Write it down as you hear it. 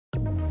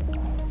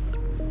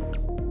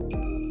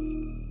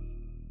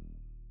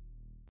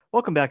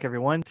Welcome back,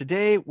 everyone.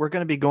 Today, we're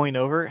going to be going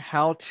over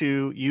how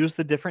to use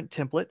the different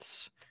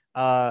templates.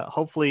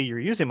 Hopefully, you're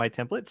using my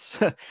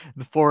templates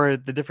for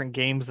the different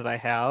games that I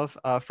have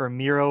for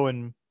Miro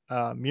and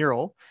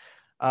Mural.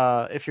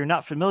 If you're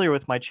not familiar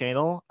with my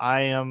channel,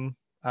 I am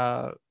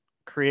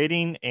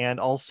creating and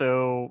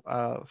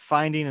also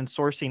finding and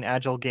sourcing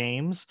Agile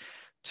games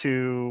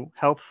to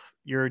help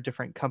your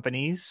different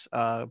companies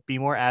be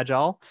more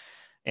agile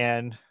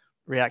and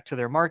react to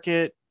their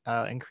market,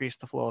 increase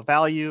the flow of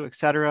value,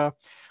 etc.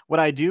 What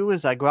I do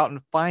is I go out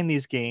and find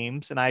these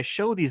games and I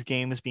show these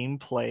games being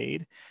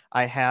played.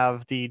 I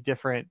have the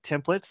different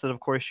templates that, of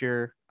course,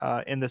 you're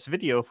in this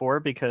video for,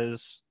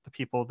 because the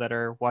people that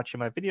are watching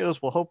my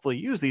videos will hopefully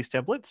use these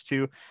templates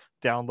to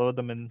download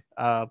them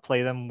and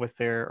play them with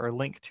their, or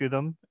link to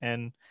them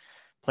and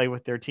play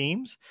with their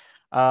teams.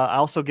 I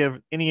also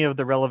give any of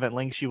the relevant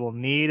links you will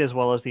need, as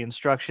well as the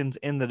instructions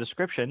in the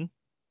description,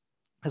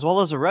 as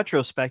well as a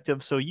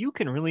retrospective, so you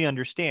can really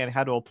understand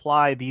how to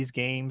apply these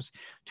games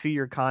to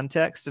your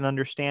context and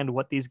understand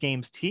what these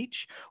games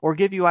teach, or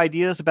give you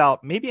ideas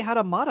about maybe how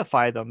to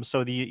modify them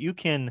so that you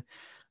can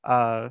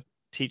uh,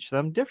 teach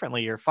them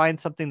differently, or find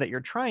something that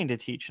you're trying to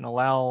teach and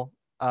allow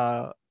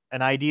an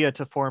idea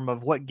to form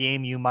of what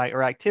game you might,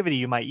 or activity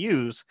you might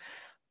use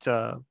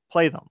to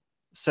play them.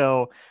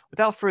 So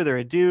without further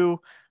ado,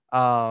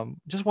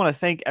 just want to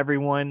thank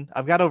everyone.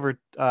 I've got over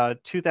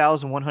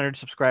 2,100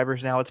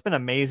 subscribers now. It's been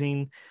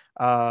amazing.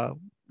 Uh,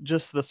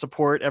 just the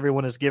support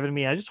everyone has given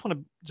me. I just want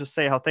to just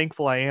say how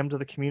thankful I am to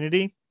the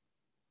community.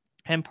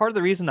 And part of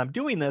the reason I'm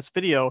doing this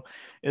video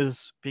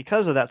is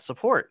because of that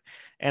support.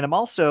 And I'm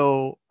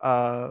also,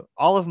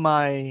 all of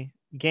my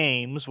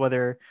games,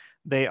 whether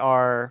they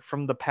are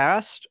from the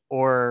past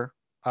or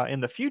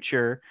in the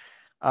future,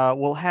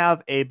 will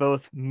have a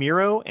both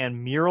Miro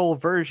and Mural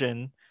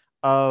version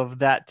of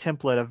that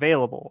template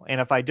available.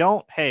 And if I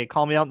don't, hey,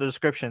 call me out in the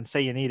description,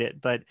 say you need it.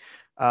 But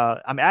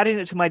I'm adding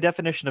it to my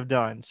definition of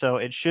done. So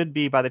it should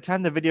be, by the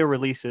time the video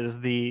releases,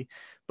 the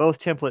both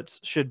templates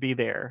should be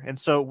there. And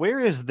so where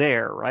is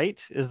there,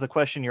 right, is the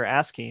question you're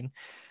asking,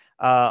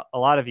 a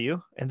lot of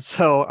you. And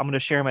so I'm going to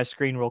share my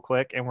screen real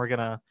quick, and we're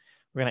gonna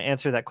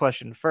answer that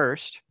question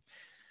first.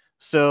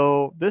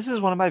 So this is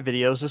one of my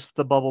videos. This is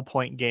the bubble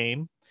point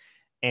game,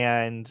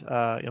 and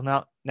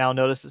you'll now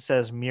notice it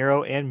says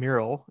Miro and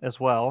Mural as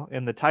well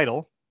in the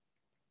title.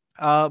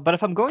 But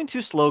if I'm going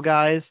too slow,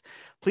 guys,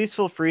 please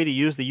feel free to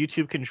use the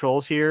YouTube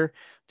controls here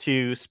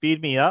to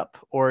speed me up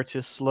or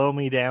to slow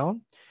me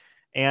down.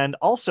 And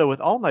also, with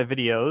all my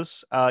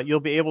videos, you'll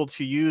be able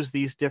to use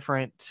these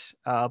different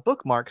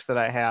bookmarks that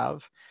I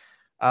have.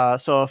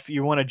 So if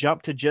you want to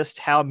jump to just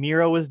how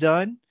Miro is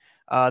done,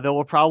 there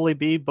will probably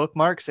be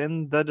bookmarks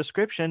in the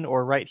description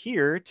or right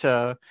here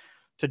to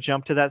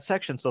jump to that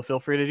section. So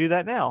feel free to do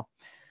that now.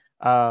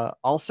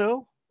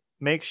 Also,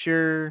 make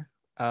sure,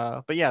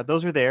 but yeah,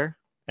 those are there.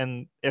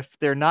 And if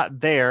they're not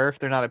there, if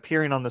they're not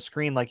appearing on the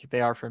screen like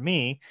they are for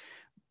me,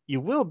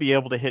 you will be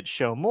able to hit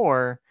show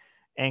more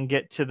and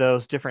get to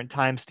those different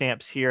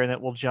timestamps here, and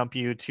it will jump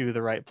you to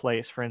the right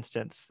place. For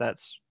instance,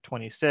 that's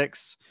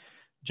 26,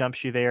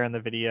 jumps you there in the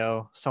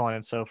video, so on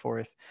and so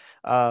forth.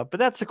 But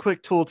that's a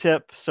quick tool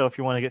tip, so if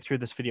you want to get through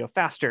this video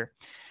faster.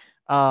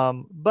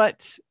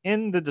 But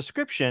in the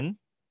description,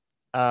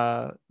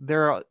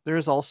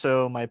 there's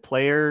also my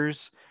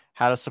players,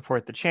 how to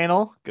support the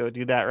channel. Go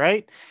do that,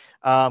 right?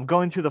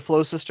 Going through the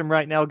flow system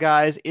right now,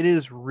 guys. It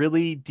is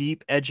really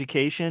deep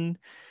education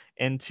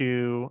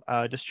into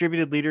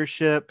distributed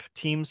leadership,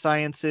 team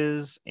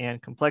sciences,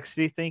 and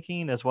complexity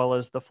thinking, as well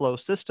as the flow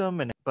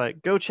system.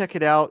 But go check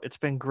it out. It's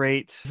been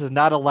great. This is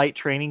not a light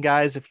training,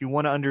 guys. If you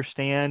want to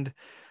understand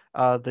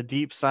the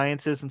deep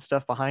sciences and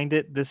stuff behind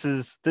it, this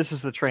is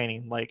the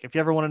training. Like, if you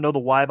ever want to know the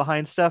why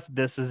behind stuff,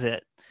 this is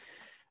it.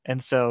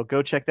 And so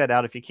go check that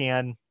out if you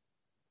can.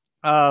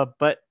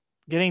 But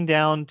getting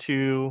down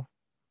to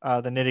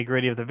the nitty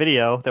gritty of the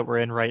video that we're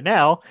in right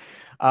now,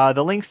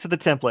 the links to the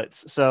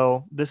templates.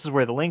 So this is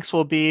where the links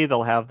will be.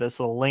 They'll have this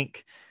little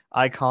link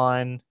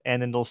icon, and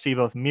then they'll see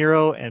both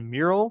Miro and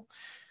Mural.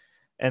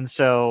 And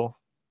so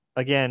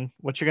again,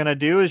 what you're going to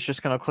do is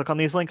just going to click on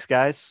these links,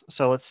 guys.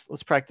 So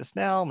let's practice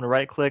now. I'm going to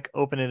right click,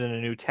 open it in a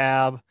new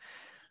tab.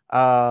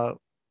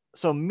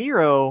 So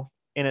Miro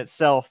in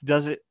itself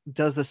does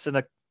this in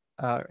a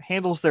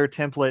handles their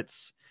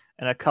templates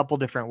in a couple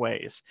different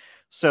ways.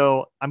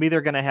 So I'm either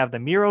going to have the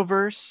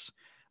Miroverse,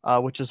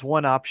 which is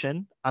one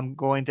option. I'm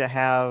going to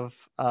have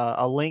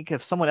a link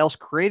if someone else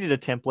created a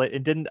template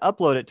and didn't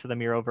upload it to the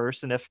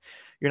Miroverse. And if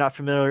you're not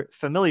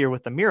familiar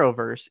with the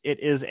Miroverse, it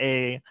is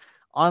a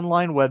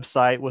online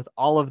website with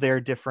all of their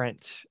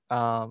different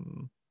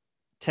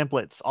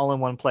templates all in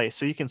one place.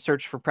 So you can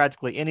search for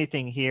practically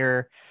anything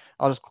here.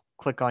 I'll just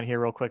click on here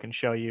real quick and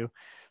show you.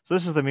 So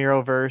this is the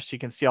Miroverse. You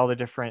can see all the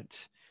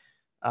different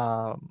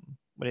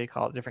what do you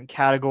call it, different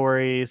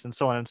categories and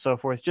so on and so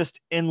forth. Just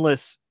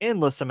endless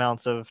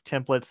amounts of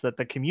templates that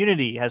the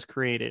community has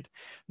created.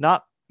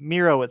 Not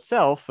Miro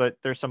itself, but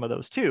there's some of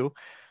those too.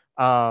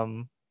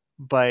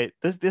 But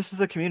this is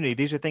the community.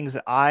 These are things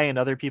that I and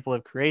other people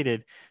have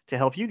created to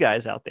help you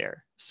guys out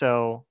there.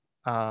 So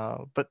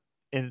But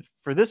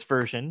for this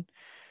version,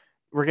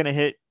 we're going to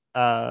hit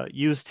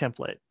use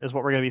template is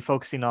what we're going to be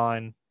focusing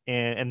on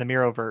in the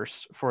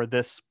Miroverse for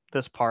this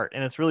part.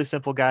 And it's really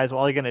simple, guys.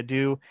 All you're going to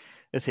do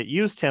is hit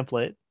use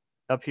template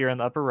up here in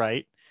the upper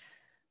right,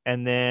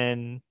 and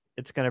then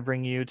it's going to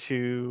bring you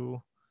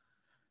to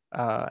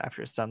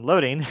after it's done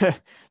loading,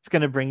 it's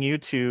going to bring you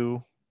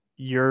to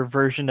your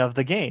version of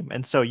the game.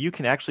 And so you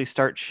can actually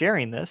start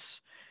sharing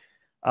this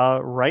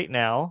right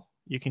now.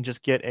 You can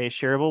just get a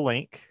shareable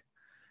link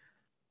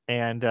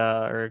and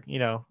or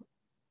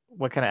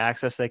what kind of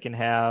access they can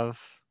have,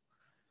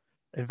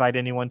 invite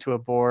anyone to a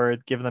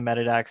board, give them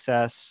edit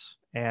access,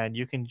 and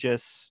you can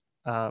just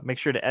make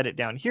sure to edit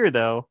down here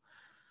though.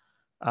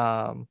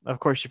 Of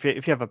course, if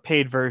you have a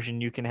paid version,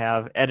 you can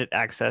have edit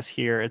access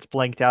here. It's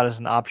blanked out as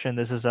an option.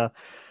 This is a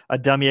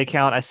dummy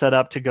account I set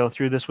up to go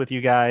through this with you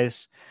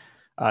guys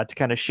to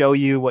kind of show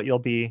you what you'll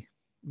be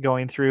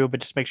going through, but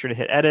just make sure to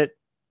hit edit,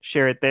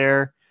 share it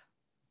there,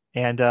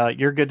 and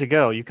you're good to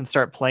go. You can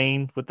start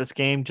playing with this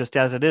game just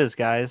as it is,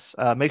 guys.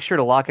 Make sure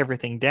to lock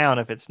everything down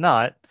if it's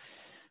not.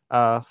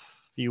 If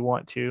you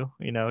want to,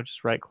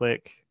 just right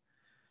click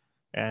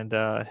and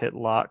hit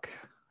lock,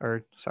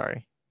 or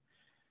sorry,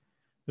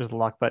 there's the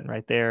lock button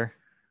right there.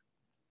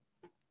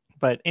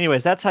 But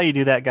anyways, that's how you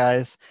do that,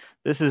 guys.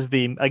 This is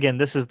the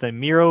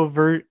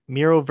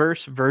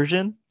Miroverse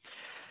version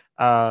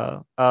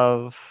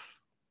of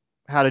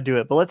how to do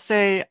it. But let's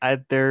say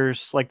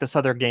there's like this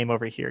other game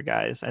over here,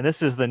 guys, and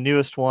this is the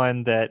newest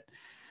one that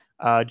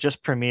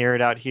just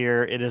premiered out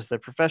here. It is the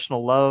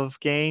Professional Love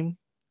game,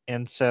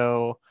 and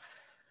so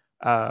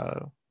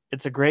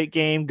it's a great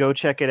game. Go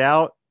check it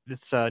out.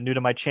 It's new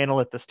to my channel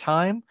at this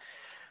time,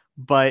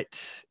 but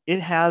it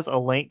has a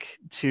link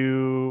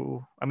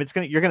to, I mean,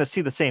 you're going to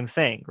see the same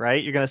thing,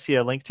 right? You're going to see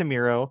a link to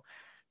Miro.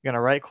 You're going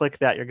to right click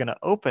that. You're going to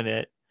open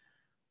it,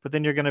 but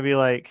then you're going to be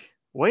like,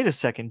 wait a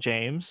second,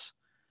 James,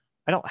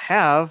 I don't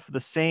have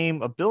the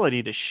same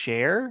ability to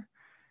share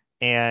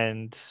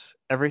and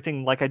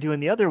everything like I do in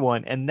the other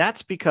one. And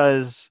that's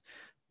because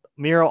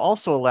Miro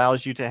also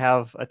allows you to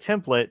have a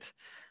template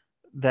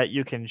that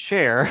you can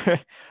share,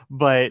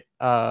 but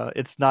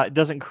it's not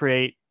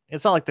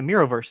like the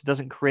Miroverse. It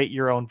doesn't create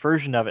your own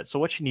version of it. So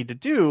what you need to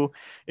do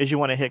is you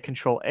want to hit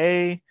Control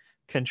A,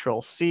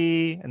 Control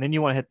C, and then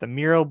you want to hit the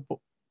Miro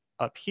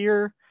up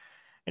here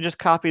and just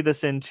copy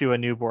this into a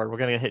new board. We're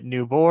going to hit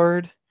new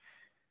board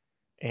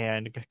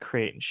and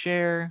create and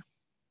share.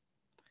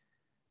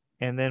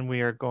 And then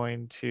we are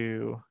going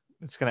to,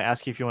 it's going to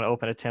ask you if you want to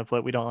open a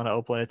template. We don't want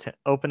to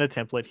open a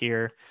template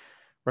here.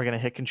 We're going to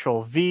hit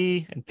Control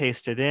V and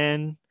paste it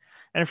in.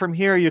 And from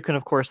here, you can,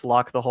 of course,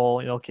 lock the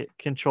whole,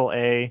 Control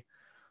A,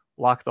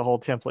 lock the whole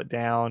template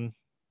down.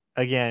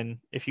 Again,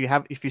 if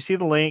you see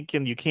the link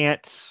and you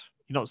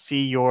don't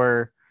see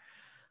your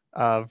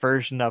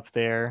version up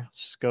there,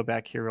 just go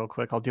back here real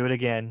quick. I'll do it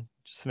again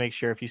just to make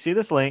sure. If you see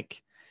this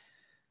link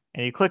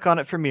and you click on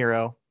it for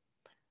Miro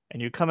and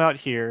you come out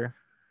here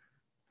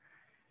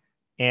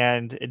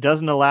and it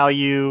doesn't allow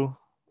you,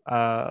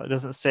 it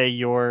doesn't say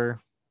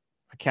your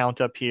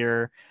account up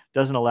here,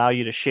 doesn't allow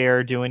you to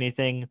share, do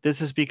anything. This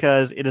is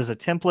because it is a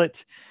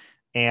template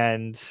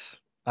and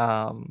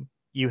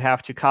you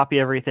have to copy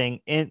everything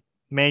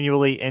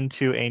manually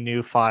into a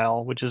new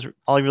file, which is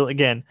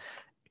again,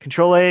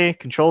 Control A,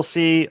 Control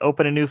C,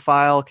 open a new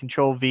file,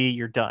 Control V,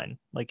 you're done.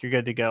 Like you're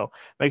good to go.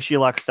 Make sure you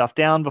lock stuff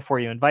down before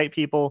you invite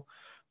people,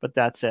 but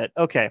that's it.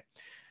 Okay.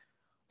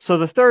 So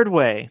the third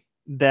way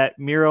that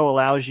Miro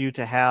allows you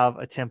to have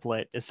a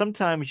template is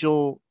sometimes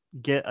you'll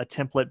get a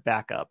template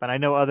backup. And I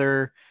know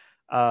other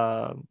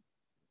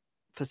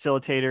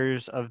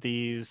facilitators of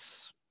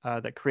these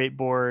that create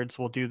boards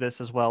will do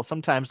this as well.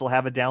 Sometimes they'll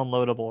have a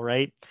downloadable,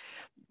 right?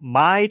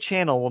 My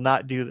channel will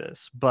not do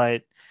this,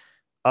 but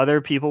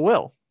other people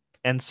will.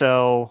 And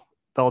so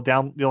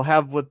you'll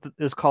have what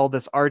is called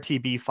this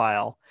RTB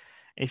file.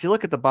 And if you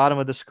look at the bottom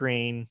of the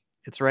screen,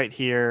 it's right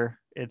here.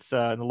 It's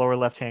in the lower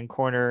left-hand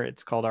corner.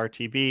 It's called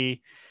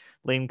RTB.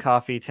 Lean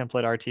Coffee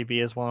Template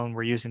RTB is one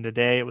we're using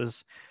today. It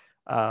was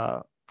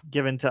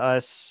given to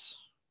us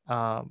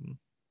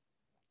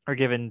or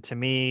given to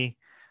me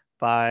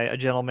by a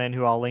gentleman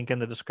who I'll link in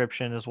the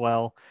description as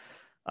well.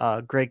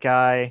 Great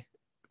guy.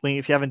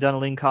 If you haven't done a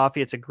Lean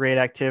Coffee, it's a great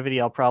activity.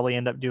 I'll probably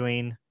end up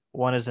doing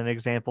one as an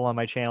example on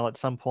my channel at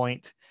some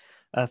point.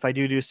 If I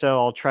do so,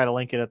 I'll try to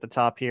link it at the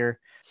top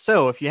here.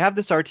 So if you have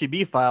this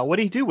RTB file, what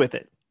do you do with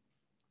it?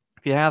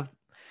 If you've got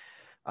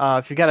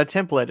a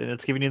template and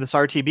it's giving you this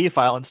RTB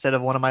file instead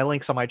of one of my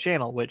links on my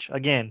channel, which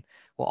again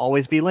will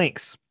always be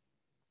links.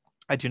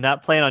 I do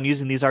not plan on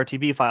using these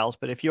RTB files,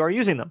 but if you are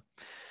using them,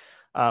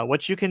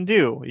 what you can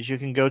do is you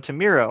can go to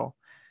Miro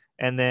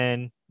and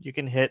then you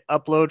can hit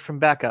upload from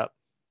backup.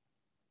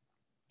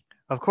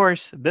 Of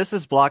course, this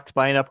is blocked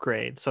by an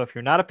upgrade. So if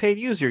you're not a paid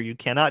user, you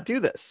cannot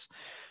do this,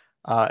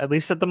 at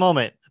least at the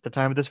moment, at the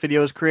time this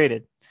video is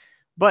created.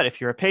 But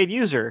if you're a paid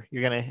user,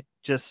 you're going to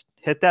just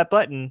hit that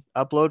button,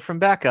 upload from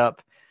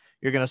backup.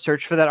 You're going to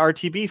search for that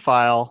RTB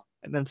file,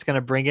 and then it's going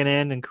to bring it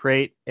in and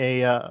create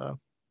a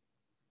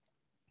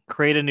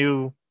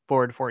new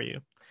board for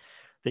you.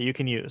 that you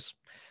can use.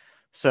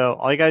 So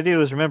all you got to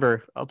do is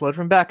remember, upload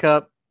from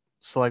backup,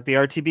 select the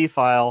RTB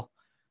file,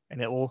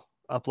 and it will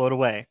upload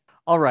away.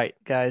 All right,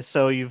 guys.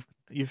 So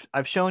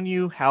I've shown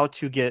you how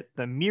to get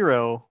the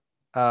Miro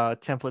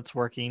templates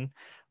working,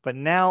 but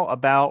now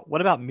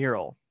what about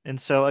Mural? And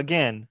so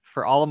again,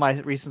 for all of my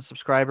recent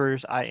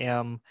subscribers, I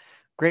am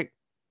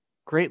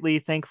greatly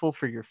thankful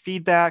for your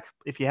feedback.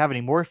 If you have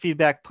any more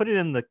feedback, put it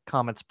in the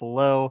comments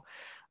below.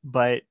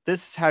 But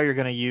this is how you're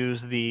going to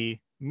use the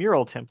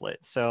Mural template.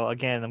 So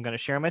again, I'm going to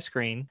share my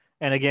screen.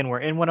 And again, we're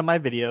in one of my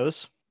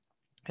videos.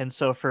 And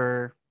so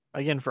for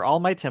all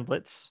my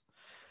templates,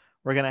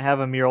 we're going to have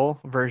a Mural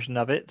version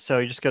of it. So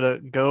you're just going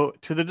to go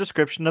to the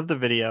description of the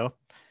video.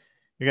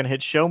 You're going to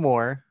hit show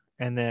more.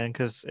 And then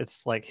because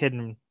it's like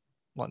hidden,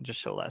 well, just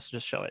show less,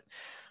 just show it.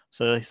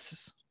 So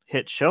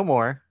hit show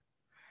more.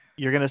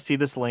 You're going to see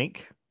this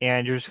link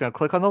and you're just going to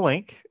click on the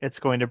link. It's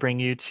going to bring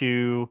you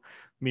to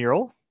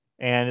Mural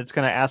and it's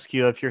going to ask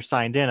you if you're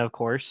signed in, of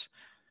course.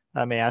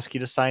 It may ask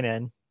you to sign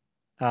in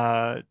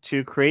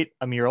to create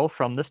a mural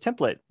from this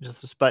template,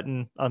 just this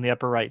button on the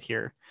upper right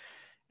here.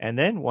 And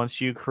then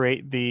once you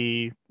hit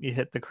the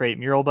create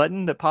mural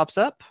button that pops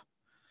up,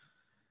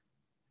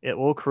 it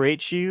will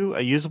create you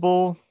a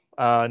usable,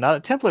 not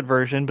a template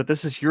version, but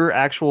this is your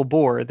actual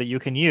board that you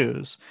can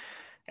use.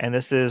 And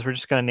we're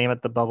just going to name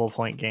it the Bubble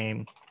Point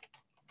game.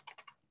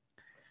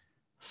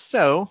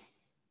 So,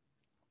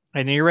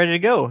 and you're ready to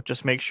go.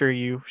 Just make sure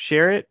you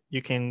share it.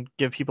 You can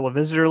give people a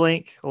visitor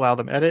link, allow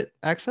them edit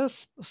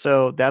access.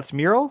 So that's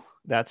Mural.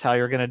 That's how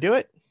you're going to do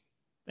it.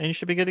 And you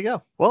should be good to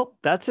go. Well,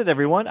 that's it,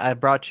 everyone. I've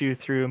brought you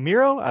through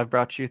Miro. I've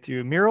brought you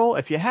through Mural.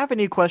 If you have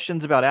any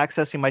questions about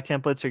accessing my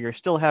templates or you're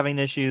still having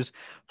issues,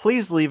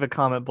 please leave a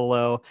comment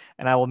below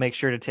and I will make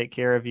sure to take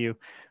care of you.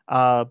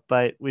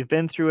 But we've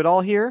been through it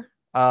all here.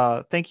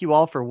 Thank you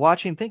all for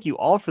watching. Thank you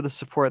all for the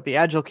support. The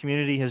Agile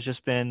community has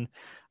just been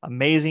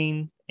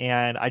amazing.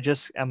 And I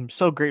just am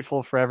so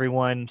grateful for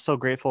everyone. So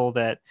grateful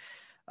that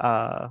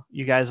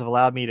you guys have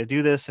allowed me to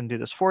do this and do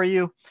this for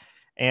you.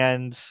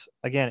 And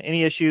again,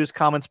 any issues,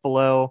 comments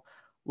below,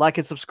 like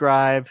and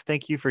subscribe.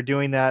 Thank you for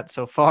doing that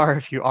so far.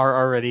 If you are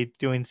already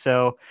doing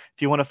so,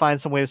 if you want to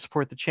find some way to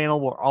support the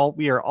channel,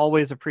 we are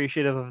always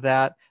appreciative of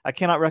that. I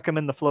cannot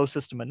recommend the flow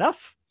system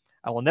enough.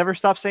 I will never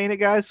stop saying it,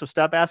 guys. So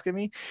stop asking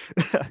me.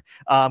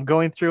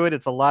 Going through it,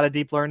 it's a lot of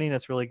deep learning.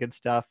 It's really good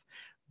stuff.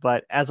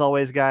 But as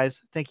always, guys,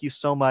 thank you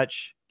so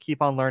much.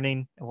 Keep on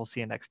learning, and we'll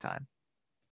see you next time.